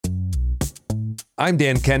I'm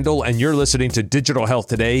Dan Kendall, and you're listening to Digital Health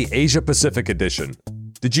Today, Asia Pacific Edition.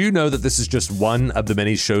 Did you know that this is just one of the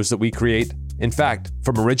many shows that we create? In fact,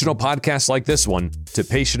 from original podcasts like this one, to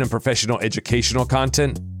patient and professional educational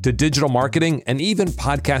content, to digital marketing, and even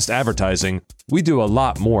podcast advertising, we do a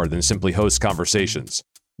lot more than simply host conversations.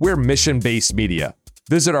 We're mission-based media.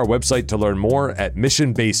 Visit our website to learn more at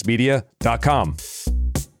missionbasedmedia.com.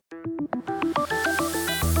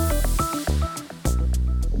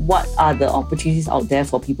 What are the opportunities out there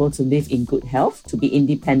for people to live in good health, to be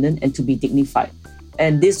independent, and to be dignified?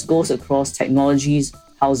 And this goes across technologies,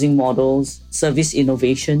 housing models, service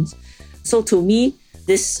innovations. So to me,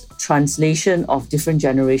 this translation of different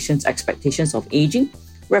generations' expectations of aging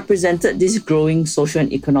represented this growing social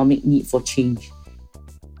and economic need for change.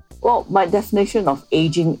 Well, my definition of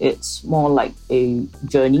aging, it's more like a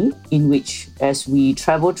journey in which as we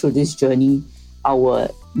travel through this journey, our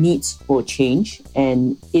needs will change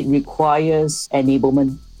and it requires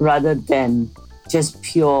enablement rather than just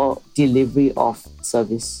pure delivery of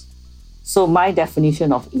service. So my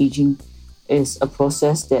definition of aging is a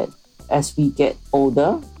process that as we get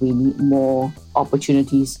older, we need more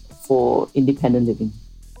opportunities for independent living.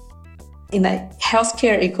 In the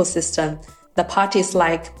healthcare ecosystem, the parties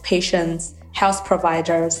like patients, health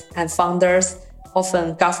providers, and funders,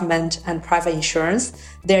 often government and private insurance,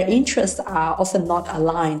 their interests are often not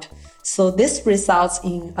aligned. So this results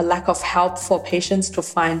in a lack of help for patients to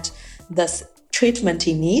find the treatment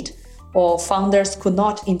in need, or funders could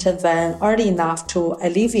not intervene early enough to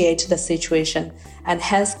alleviate the situation and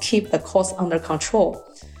hence keep the cost under control.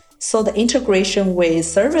 So the integration with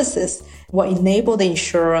services will enable the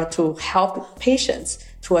insurer to help patients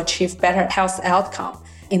to achieve better health outcome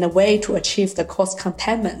in a way to achieve the cost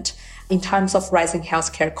containment in terms of rising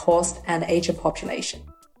healthcare costs and aging population.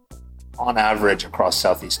 On average, across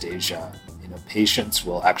Southeast Asia, patients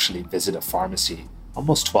will actually visit a pharmacy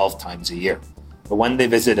almost 12 times a year. But when they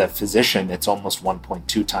visit a physician, it's almost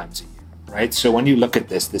 1.2 times a year, right? So when you look at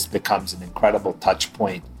this becomes an incredible touch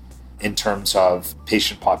point in terms of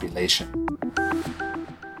patient population.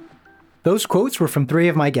 Those quotes were from three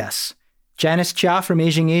of my guests: Janice Chia from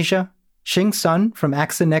Aging Asia, Xing Sun from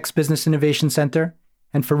AXA Next Business Innovation Center,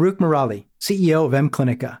 and Farooq Murali, CEO of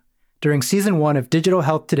mClinica, during Season 1 of Digital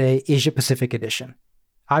Health Today Asia Pacific Edition.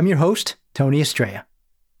 I'm your host, Tony Estrella.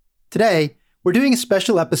 Today, we're doing a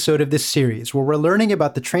special episode of this series where we're learning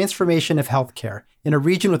about the transformation of healthcare in a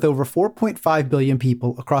region with over 4.5 billion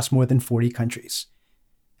people across more than 40 countries.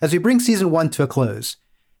 As we bring Season 1 to a close,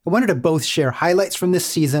 I wanted to both share highlights from this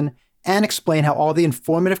season and explain how all the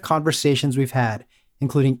informative conversations we've had,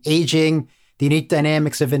 including aging, the unique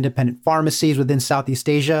dynamics of independent pharmacies within Southeast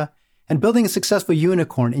Asia, and building a successful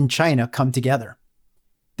unicorn in China come together.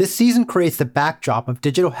 This season creates the backdrop of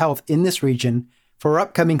digital health in this region for our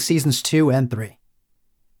upcoming Seasons 2 and 3.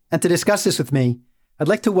 And to discuss this with me, I'd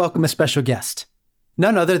like to welcome a special guest,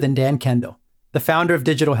 none other than Dan Kendall, the founder of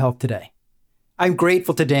Digital Health Today. I'm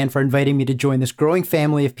grateful to Dan for inviting me to join this growing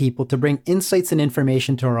family of people to bring insights and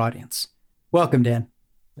information to our audience. Welcome, Dan.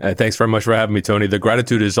 Thanks very much for having me, Tony. The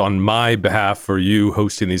gratitude is on my behalf for you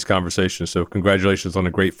hosting these conversations. So congratulations on a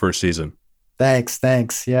great first season.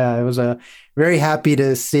 Thanks. Yeah, I was very happy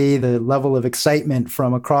to see the level of excitement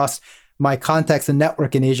from across my contacts and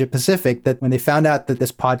network in Asia Pacific, that when they found out that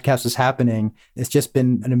this podcast was happening, it's just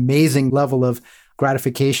been an amazing level of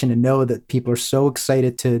gratification to know that people are so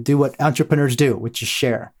excited to do what entrepreneurs do, which is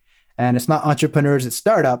share. And it's not entrepreneurs, it's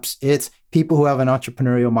startups, it's people who have an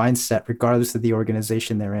entrepreneurial mindset, regardless of the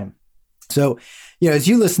organization they're in. So, as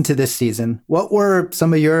you listen to this season, what were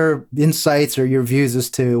some of your insights or your views as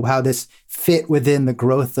to how this fit within the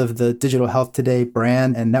growth of the Digital Health Today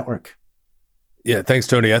brand and network? Yeah, thanks,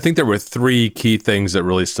 Tony. I think there were three key things that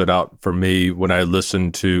really stood out for me when I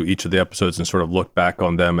listened to each of the episodes and sort of looked back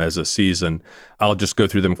on them as a season. I'll just go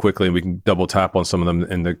through them quickly and we can double tap on some of them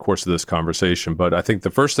in the course of this conversation. But I think the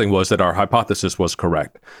first thing was that our hypothesis was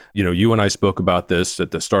correct. You and I spoke about this at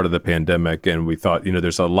the start of the pandemic, and we thought,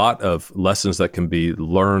 there's a lot of lessons that can be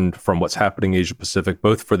learned from what's happening in Asia Pacific,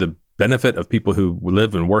 both for the benefit of people who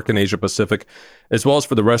live and work in Asia Pacific, as well as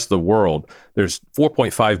for the rest of the world. There's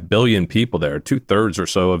 4.5 billion people there. 2/3 or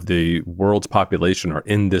so of the world's population are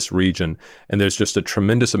in this region. And there's just a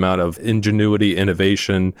tremendous amount of ingenuity,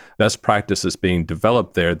 innovation, best practices being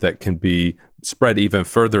developed there that can be spread even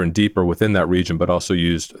further and deeper within that region, but also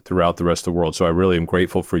used throughout the rest of the world. So I really am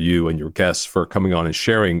grateful for you and your guests for coming on and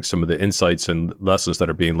sharing some of the insights and lessons that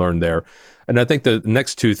are being learned there. And I think the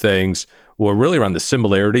next two things were really around the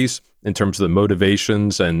similarities in terms of the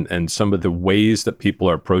motivations and some of the ways that people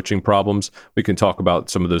are approaching problems. We can talk about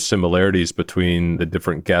some of those similarities between the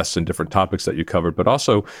different guests and different topics that you covered, but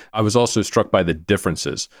also I was also struck by the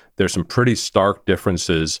differences. There's some pretty stark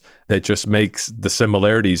differences that just makes the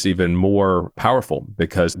similarities even more powerful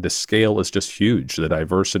because the scale is just huge. The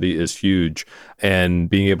diversity is huge. And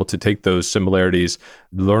being able to take those similarities,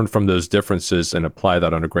 learn from those differences and apply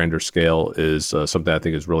that on a grander scale is something I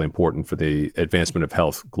think is really important for the advancement of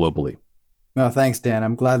health globally. Well, thanks, Dan.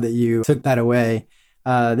 I'm glad that you took that away.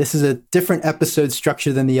 This is a different episode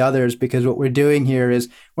structure than the others because what we're doing here is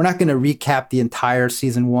we're not going to recap the entire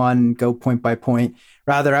season 1 and go point by point.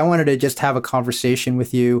 Rather, I wanted to just have a conversation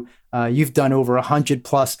with you. You've done over 100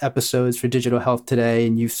 plus episodes for Digital Health Today,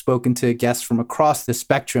 and you've spoken to guests from across the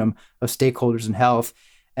spectrum of stakeholders in health.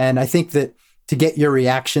 And I think that to get your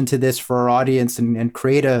reaction to this for our audience and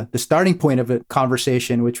create the starting point of a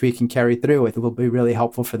conversation, which we can carry through, it will be really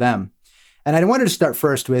helpful for them. And I wanted to start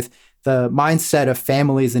first with the mindset of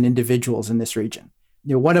families and individuals in this region.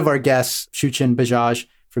 One of our guests, Shuchin Bajaj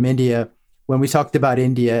from India, when we talked about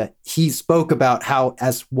India, he spoke about how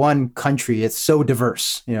as one country, it's so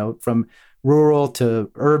diverse, from rural to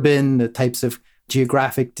urban, the types of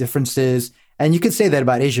geographic differences. And you could say that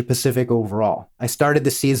about Asia Pacific overall. I started the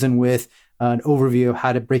season with an overview of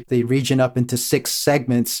how to break the region up into 6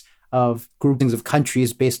 segments of groupings of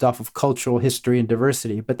countries based off of cultural history and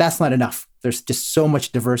diversity. But that's not enough. There's just so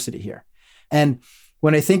much diversity here. And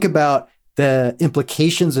when I think about the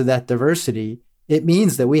implications of that diversity, it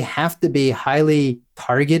means that we have to be highly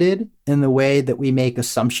targeted in the way that we make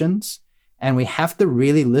assumptions. And we have to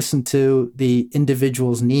really listen to the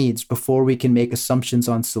individual's needs before we can make assumptions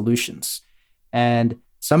on solutions. And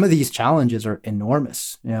some of these challenges are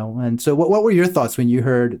enormous, And so what were your thoughts when you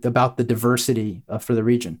heard about the diversity for the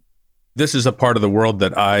region? This is a part of the world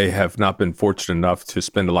that I have not been fortunate enough to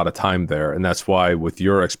spend a lot of time there. And that's why with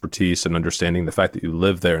your expertise and understanding the fact that you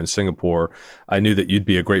live there in Singapore, I knew that you'd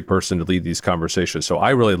be a great person to lead these conversations. So I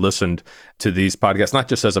really listened to these podcasts, not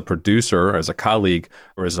just as a producer, as a colleague,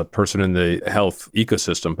 or as a person in the health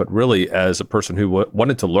ecosystem, but really as a person who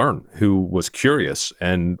wanted to learn, who was curious.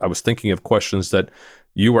 And I was thinking of questions that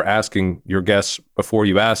you were asking your guests before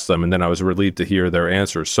you asked them, and then I was relieved to hear their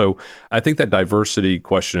answers. So I think that diversity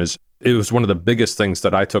question it was one of the biggest things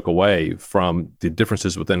that I took away from the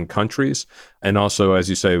differences within countries, and also, as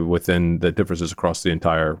you say, within the differences across the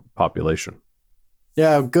entire population.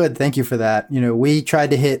 Yeah, good. Thank you for that. We tried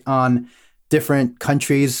to hit on different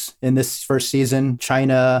countries in this first season: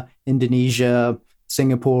 China, Indonesia,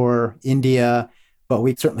 Singapore, India. But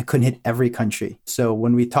we certainly couldn't hit every country. So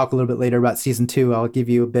when we talk a little bit later about season 2, I'll give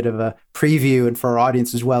you a bit of a preview and for our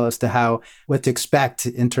audience as well as to what to expect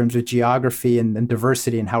in terms of geography and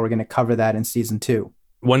diversity and how we're going to cover that in season 2.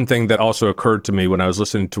 One thing that also occurred to me when I was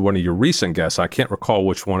listening to one of your recent guests, I can't recall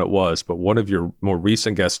which one it was, but one of your more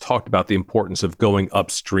recent guests talked about the importance of going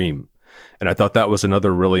upstream. And I thought that was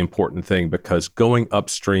another really important thing because going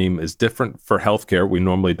upstream is different for healthcare. We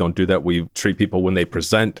normally don't do that. We treat people when they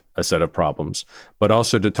present a set of problems, but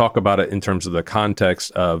also to talk about it in terms of the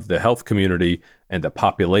context of the health community and the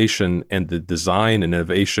population and the design and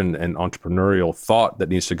innovation and entrepreneurial thought that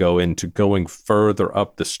needs to go into going further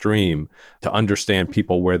up the stream to understand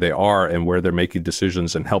people where they are and where they're making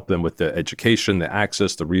decisions and help them with the education, the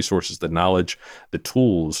access, the resources, the knowledge, the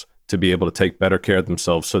tools to be able to take better care of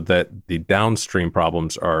themselves so that the downstream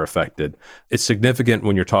problems are affected. It's significant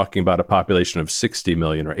when you're talking about a population of 60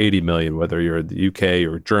 million or 80 million, whether you're in the UK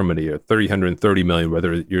or Germany, or 330 million,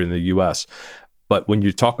 whether you're in the US. But when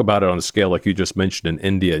you talk about it on a scale like you just mentioned in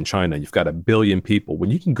India and China, you've got 1 billion people. When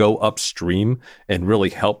you can go upstream and really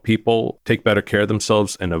help people take better care of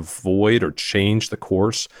themselves and avoid or change the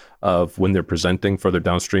course of when they're presenting further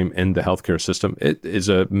downstream in the healthcare system, it is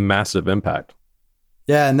a massive impact.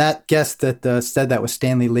 Yeah, and that guest that said that was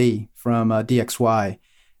Stanley Lee from DXY.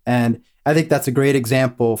 And I think that's a great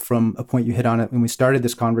example from a point you hit on it when we started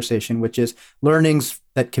this conversation, which is learnings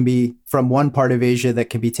that can be from one part of Asia that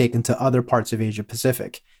can be taken to other parts of Asia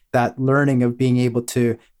Pacific. That learning of being able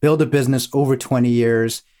to build a business over 20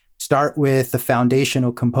 years, start with the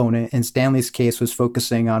foundational component. In Stanley's case, was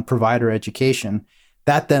focusing on provider education.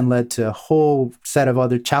 That then led to a whole set of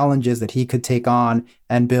other challenges that he could take on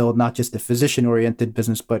and build not just a physician-oriented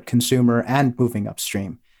business, but consumer and moving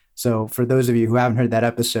upstream. So for those of you who haven't heard that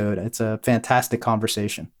episode, it's a fantastic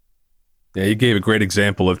conversation. Yeah, you gave a great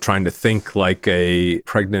example of trying to think like a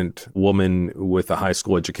pregnant woman with a high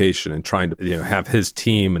school education and trying to have his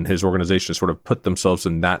team and his organization sort of put themselves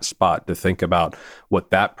in that spot to think about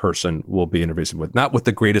what that person will be interfacing with. Not what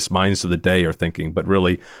the greatest minds of the day are thinking, but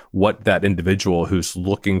really what that individual who's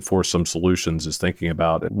looking for some solutions is thinking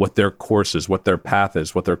about, what their course is, what their path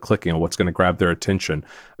is, what they're clicking on, what's going to grab their attention.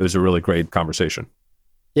 It was a really great conversation.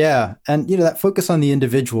 Yeah. And, that focus on the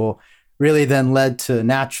individual really then led to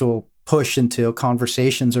natural push into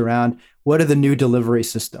conversations around what are the new delivery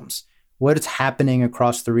systems, what is happening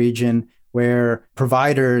across the region where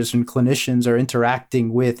providers and clinicians are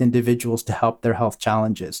interacting with individuals to help their health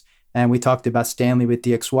challenges. And we talked about Stanley with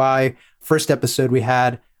DXY. First episode we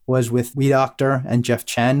had was with WeDoctor and Jeff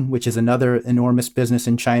Chen, which is another enormous business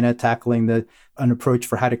in China tackling an approach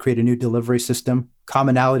for how to create a new delivery system.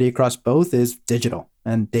 Commonality across both is digital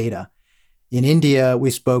and data. In India, we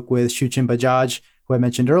spoke with Shuchin Bajaj, who I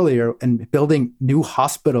mentioned earlier, and building new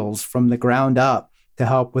hospitals from the ground up to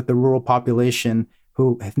help with the rural population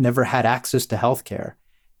who have never had access to healthcare.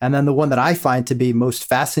 And then the one that I find to be most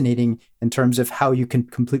fascinating in terms of how you can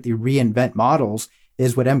completely reinvent models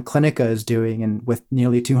is what mClinica is doing, and with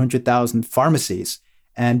nearly 200,000 pharmacies,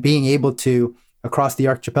 and being able to, across the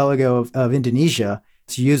archipelago of Indonesia,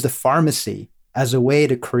 to use the pharmacy as a way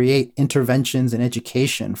to create interventions and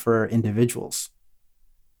education for individuals.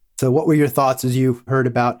 So what were your thoughts as you heard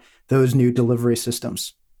about those new delivery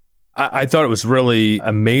systems? I thought it was really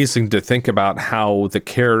amazing to think about how the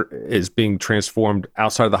care is being transformed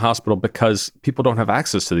outside of the hospital because people don't have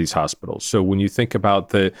access to these hospitals. So when you think about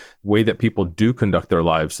the way that people do conduct their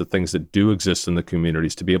lives, the things that do exist in the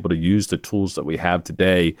communities, to be able to use the tools that we have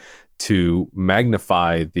today to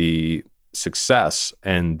magnify the success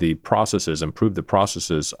and the processes, improve the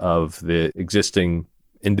processes of the existing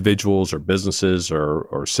individuals or businesses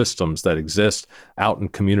or systems that exist out in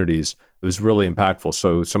communities, it was really impactful.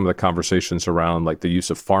 So some of the conversations around like the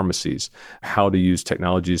use of pharmacies, how to use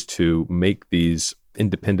technologies to make these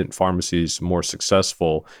independent pharmacies more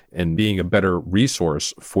successful and being a better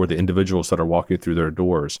resource for the individuals that are walking through their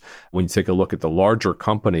doors. When you take a look at the larger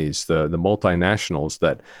companies, the multinationals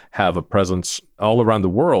that have a presence all around the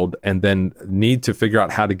world and then need to figure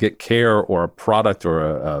out how to get care or a product or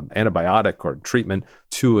a antibiotic or treatment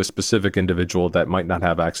to a specific individual that might not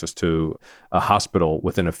have access to a hospital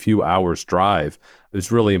within a few hours drive,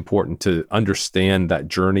 it's really important to understand that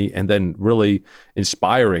journey, and then really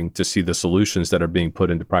inspiring to see the solutions that are being put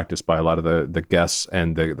into practice by a lot of the guests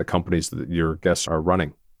and the companies that your guests are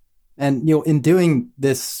running. And in doing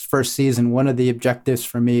this first season, one of the objectives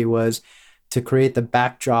for me was to create the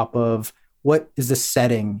backdrop of what is the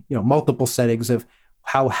setting, multiple settings of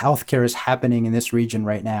how healthcare is happening in this region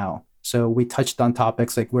right now. So we touched on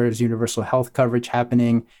topics like where is universal health coverage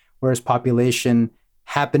happening, where is population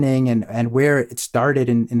happening, and where it started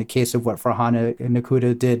in the case of what Farhana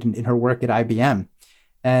Nakuda did in her work at IBM.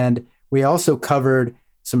 And we also covered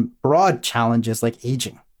some broad challenges like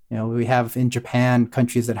aging. We have in Japan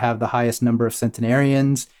countries that have the highest number of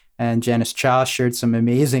centenarians, and Janice Chia shared some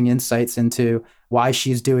amazing insights into why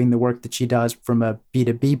she's doing the work that she does from a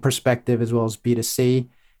B2B perspective as well as B2C,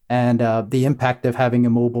 and the impact of having a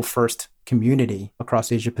mobile-first community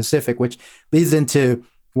across Asia Pacific, which leads into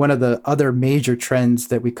one of the other major trends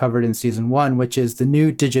that we covered in season 1, which is the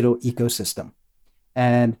new digital ecosystem.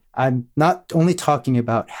 And I'm not only talking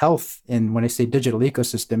about health when I say digital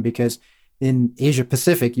ecosystem, because in Asia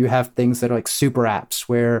Pacific, you have things that are like super apps,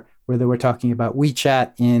 whether we're talking about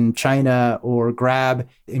WeChat in China or Grab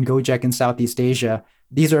and Gojek in Southeast Asia.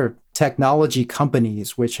 These are technology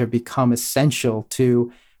companies which have become essential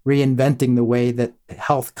to reinventing the way that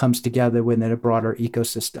health comes together within a broader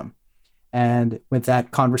ecosystem. And with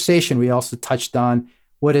that conversation, we also touched on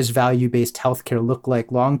what does value-based healthcare look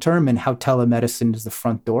like long-term and how telemedicine is the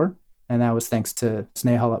front door. And that was thanks to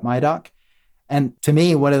Snehal at MyDoc. And to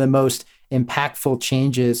me, one of the most impactful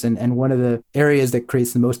changes and one of the areas that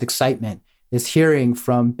creates the most excitement is hearing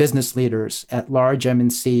from business leaders at large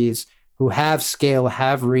MNCs who have scale,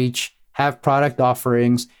 have reach, have product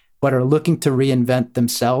offerings, but are looking to reinvent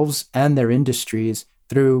themselves and their industries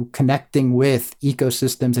through connecting with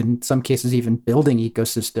ecosystems, and in some cases even building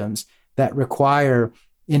ecosystems that require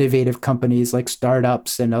innovative companies like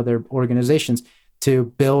startups and other organizations to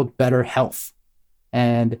build better health.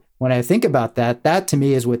 And when I think about that to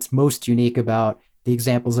me is what's most unique about the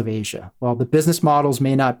examples of Asia. While the business models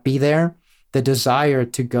may not be there, the desire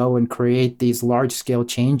to go and create these large-scale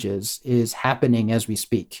changes is happening as we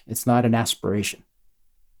speak. It's not an aspiration.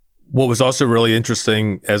 What was also really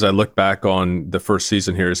interesting as I look back on the first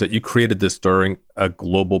season here is that you created this during a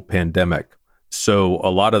global pandemic. So a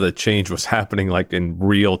lot of the change was happening like in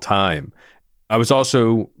real time. I was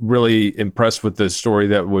also really impressed with the story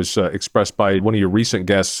that was expressed by one of your recent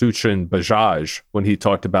guests, Suchin Bajaj, when he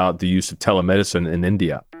talked about the use of telemedicine in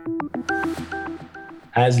India.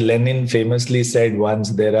 As Lenin famously said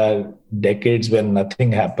once, there are decades when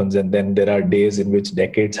nothing happens, and then there are days in which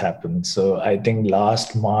decades happen. So I think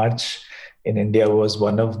last March in India was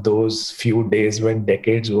one of those few days when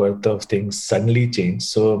decades worth of things suddenly changed.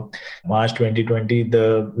 So March 2020,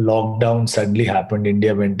 the lockdown suddenly happened.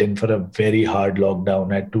 India went in for a very hard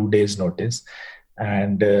lockdown at 2 days' notice.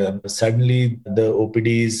 And suddenly the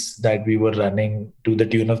OPDs that we were running to the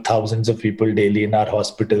tune of thousands of people daily in our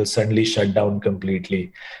hospitals suddenly shut down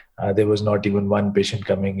completely. There was not even one patient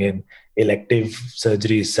coming in. Elective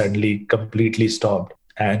surgeries suddenly completely stopped.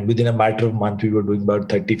 And within a matter of a month, we were doing about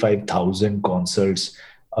 35,000 consults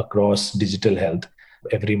across digital health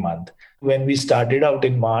every month. When we started out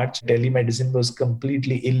in March, telemedicine was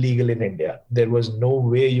completely illegal in India. There was no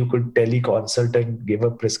way you could teleconsult and give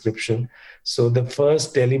a prescription. So the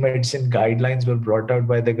first telemedicine guidelines were brought out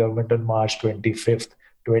by the government on March 25th,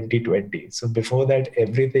 2020. So before that,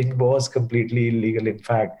 everything was completely illegal, in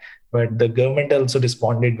fact. But the government also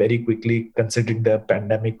responded very quickly, considering the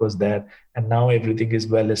pandemic was there. And now everything is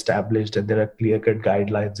well established and there are clear-cut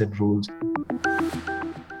guidelines and rules.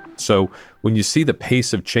 So when you see the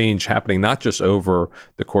pace of change happening, not just over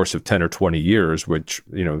the course of 10 or 20 years, which,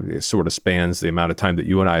 it sort of spans the amount of time that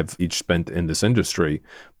you and I have each spent in this industry,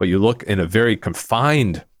 but you look in a very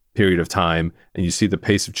confined period of time and you see the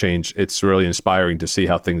pace of change, it's really inspiring to see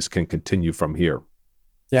how things can continue from here.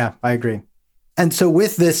 Yeah, I agree. And so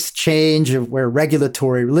with this change of where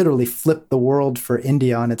regulatory literally flipped the world for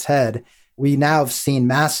India on its head, we now have seen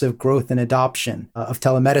massive growth and adoption of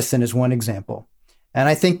telemedicine as one example. And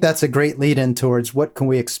I think that's a great lead in towards what can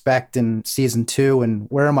we expect in season 2 and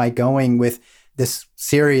where am I going with this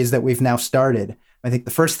series that we've now started. I think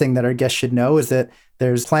the first thing that our guests should know is that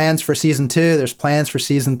there's plans for season 2, there's plans for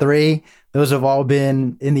season 3. Those have all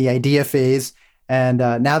been in the idea phase. And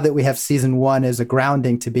now that we have season 1 as a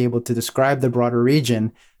grounding to be able to describe the broader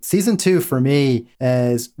region, season 2 for me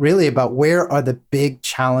is really about where are the big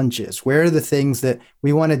challenges? Where are the things that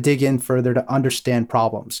we want to dig in further to understand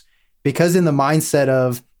problems? Because in the mindset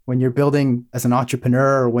of when you're building as an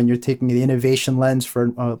entrepreneur or when you're taking the innovation lens for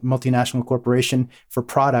a multinational corporation for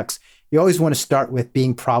products, you always want to start with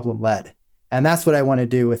being problem-led. And that's what I want to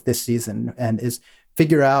do with this season and is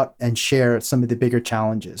figure out and share some of the bigger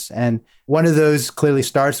challenges. And one of those clearly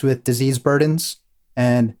starts with disease burdens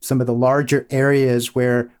and some of the larger areas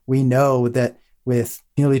where we know that with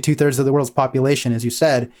nearly 2/3 of the world's population, as you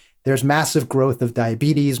said, there's massive growth of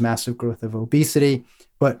diabetes, massive growth of obesity.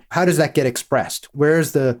 But how does that get expressed? Where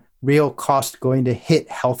is the real cost going to hit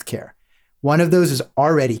healthcare? One of those is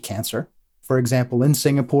already cancer. For example, in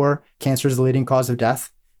Singapore, cancer is the leading cause of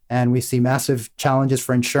death. And we see massive challenges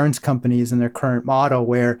for insurance companies in their current model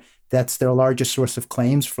where that's their largest source of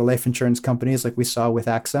claims for life insurance companies like we saw with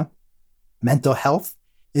AXA. Mental health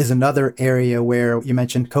is another area where you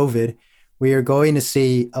mentioned COVID. We are going to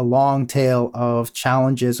see a long tail of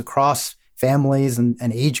challenges across families and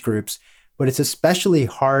age groups. But it's especially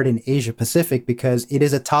hard in Asia Pacific because it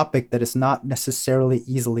is a topic that is not necessarily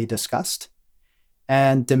easily discussed.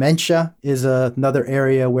 And dementia is another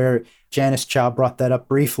area where Janice Chia brought that up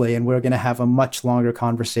briefly, and we're going to have a much longer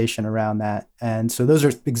conversation around that. And so those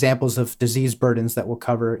are examples of disease burdens that we'll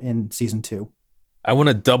cover in season 2. I want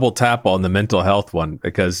to double tap on the mental health one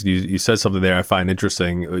because you said something there I find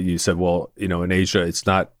interesting. You said, well, in Asia, it's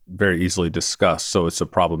not very easily discussed. So it's a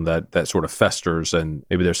problem that sort of festers and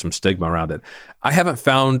maybe there's some stigma around it. I haven't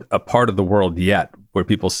found a part of the world yet where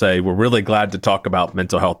people say, we're really glad to talk about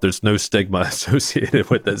mental health. There's no stigma associated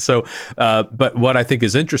with it. So, but what I think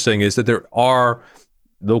is interesting is that there are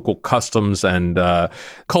local customs and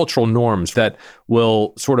cultural norms that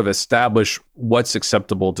will sort of establish what's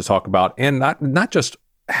acceptable to talk about, and not just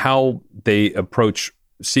how they approach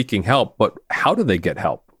seeking help, but how do they get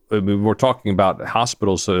help? I mean, we're talking about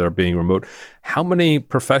hospitals that are being remote. How many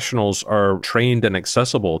professionals are trained and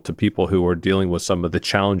accessible to people who are dealing with some of the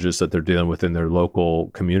challenges that they're dealing with in their local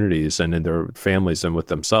communities and in their families and with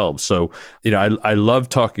themselves? So, I love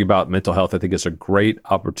talking about mental health. I think it's a great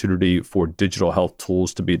opportunity for digital health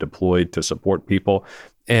tools to be deployed to support people.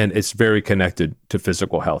 And it's very connected to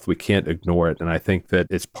physical health. We can't ignore it. And I think that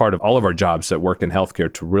it's part of all of our jobs that work in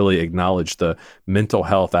healthcare to really acknowledge the mental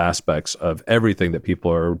health aspects of everything that people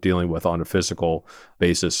are dealing with on a physical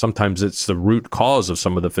basis. Sometimes it's the root cause of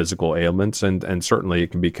some of the physical ailments, and certainly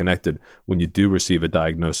it can be connected when you do receive a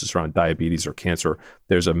diagnosis around diabetes or cancer.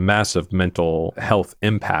 There's a massive mental health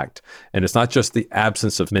impact. And it's not just the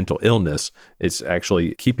absence of mental illness, it's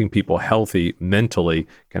actually keeping people healthy mentally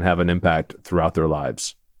can have an impact throughout their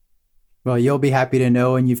lives. Well, you'll be happy to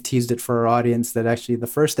know, and you've teased it for our audience, that actually the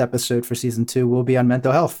first episode for season 2 will be on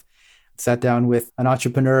mental health. I sat down with an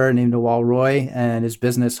entrepreneur named Nawal Roy and his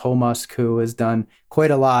business, Homusk, who has done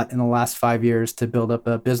quite a lot in the last 5 years to build up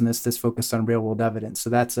a business that's focused on real-world evidence.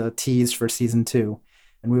 So that's a tease for season 2,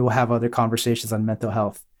 and we will have other conversations on mental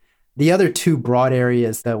health. The other 2 broad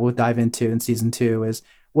areas that we'll dive into in season 2 is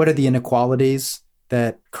what are the inequalities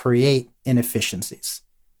that create inefficiencies?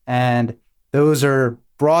 And those are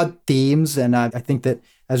broad themes. And I think that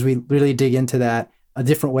as we really dig into that, a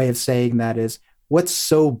different way of saying that is what's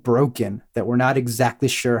so broken that we're not exactly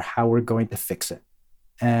sure how we're going to fix it.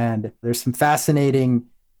 And there's some fascinating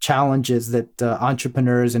challenges that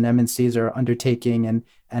entrepreneurs and MNCs are undertaking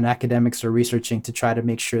and academics are researching to try to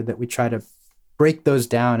make sure that we try to break those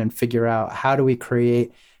down and figure out how do we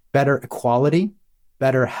create better equality,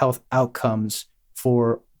 better health outcomes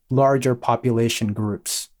for larger population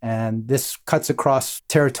groups. And this cuts across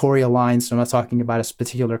territorial lines. So I'm not talking about a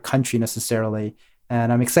particular country necessarily.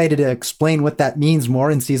 And I'm excited to explain what that means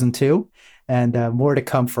more in season 2 and more to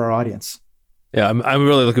come for our audience. Yeah, I'm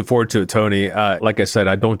really looking forward to it, Tony. Like I said,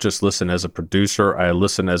 I don't just listen as a producer. I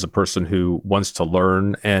listen as a person who wants to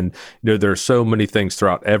learn. And there are so many things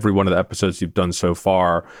throughout every one of the episodes you've done so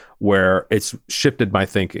far where it's shifted my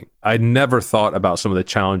thinking. I never thought about some of the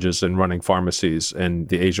challenges in running pharmacies in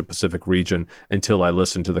the Asia Pacific region until I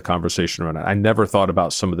listened to the conversation around it. I never thought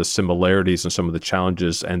about some of the similarities and some of the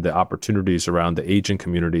challenges and the opportunities around the aging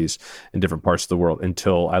communities in different parts of the world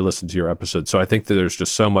until I listened to your episode. So I think that there's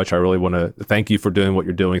just so much. I really want to thank you for doing what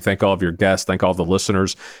you're doing. Thank all of your guests. Thank all the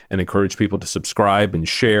listeners, and encourage people to subscribe and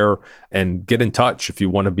share and get in touch if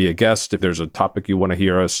you want to be a guest, if there's a topic you want to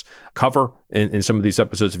hear us cover in some of these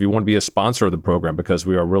episodes, if you want to be a sponsor of the program, because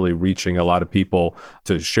we are really reaching a lot of people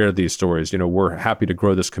to share these stories. We're happy to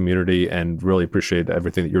grow this community and really appreciate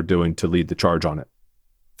everything that you're doing to lead the charge on it.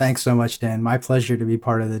 Thanks so much, Dan. My pleasure to be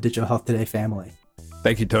part of the Digital Health Today family.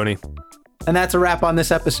 Thank you, Tony. And that's a wrap on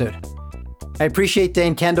this episode. I appreciate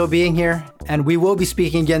Dan Kendall being here, and we will be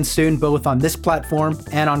speaking again soon, both on this platform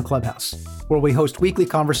and on Clubhouse, where we host weekly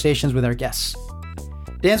conversations with our guests.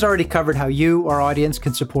 Dan's already covered how you, our audience,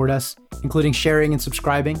 can support us, including sharing and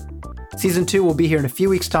subscribing. Season 2 will be here in a few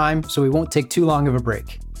weeks' time, so we won't take too long of a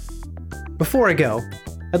break. Before I go,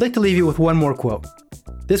 I'd like to leave you with one more quote.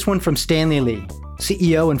 This one from Stanley Lee,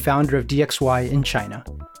 CEO and founder of DXY in China,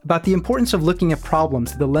 about the importance of looking at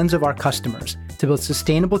problems through the lens of our customers to build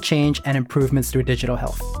sustainable change and improvements through digital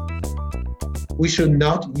health. We should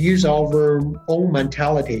not use our own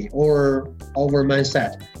mentality or our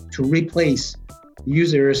mindset to replace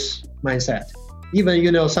users' mindset.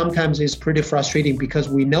 Even, sometimes it's pretty frustrating because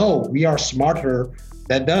we know we are smarter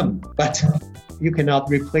than them, but you cannot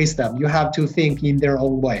replace them. You have to think in their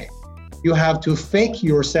own way. You have to fake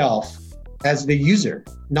yourself as the user,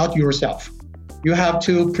 not yourself. You have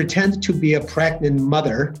to pretend to be a pregnant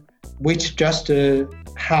mother, which just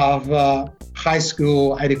have a high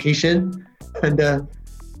school education and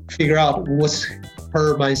figure out what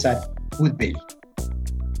her mindset would be.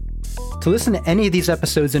 To listen to any of these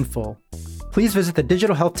episodes in full, please visit the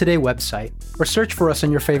Digital Health Today website or search for us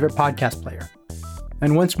on your favorite podcast player.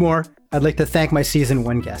 And once more, I'd like to thank my season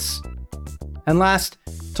 1 guests. And last,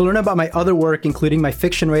 to learn about my other work, including my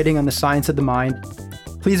fiction writing on the science of the mind,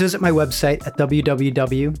 please visit my website at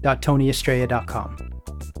www.tonyestrella.com.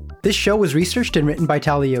 This show was researched and written by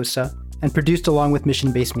Taliosa and produced along with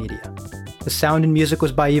Mission Based Media. The sound and music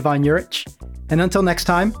was by Ivan Juric. And until next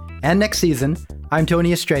time, and next season, I'm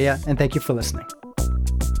Tony Estrella, and thank you for listening.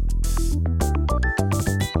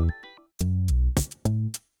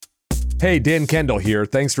 Hey, Dan Kendall here.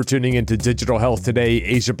 Thanks for tuning in to Digital Health Today,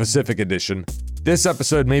 Asia Pacific Edition. This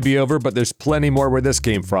episode may be over, but there's plenty more where this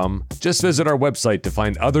came from. Just visit our website to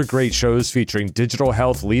find other great shows featuring digital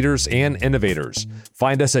health leaders and innovators.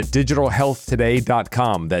 Find us at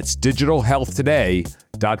digitalhealthtoday.com. That's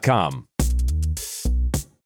digitalhealthtoday.com.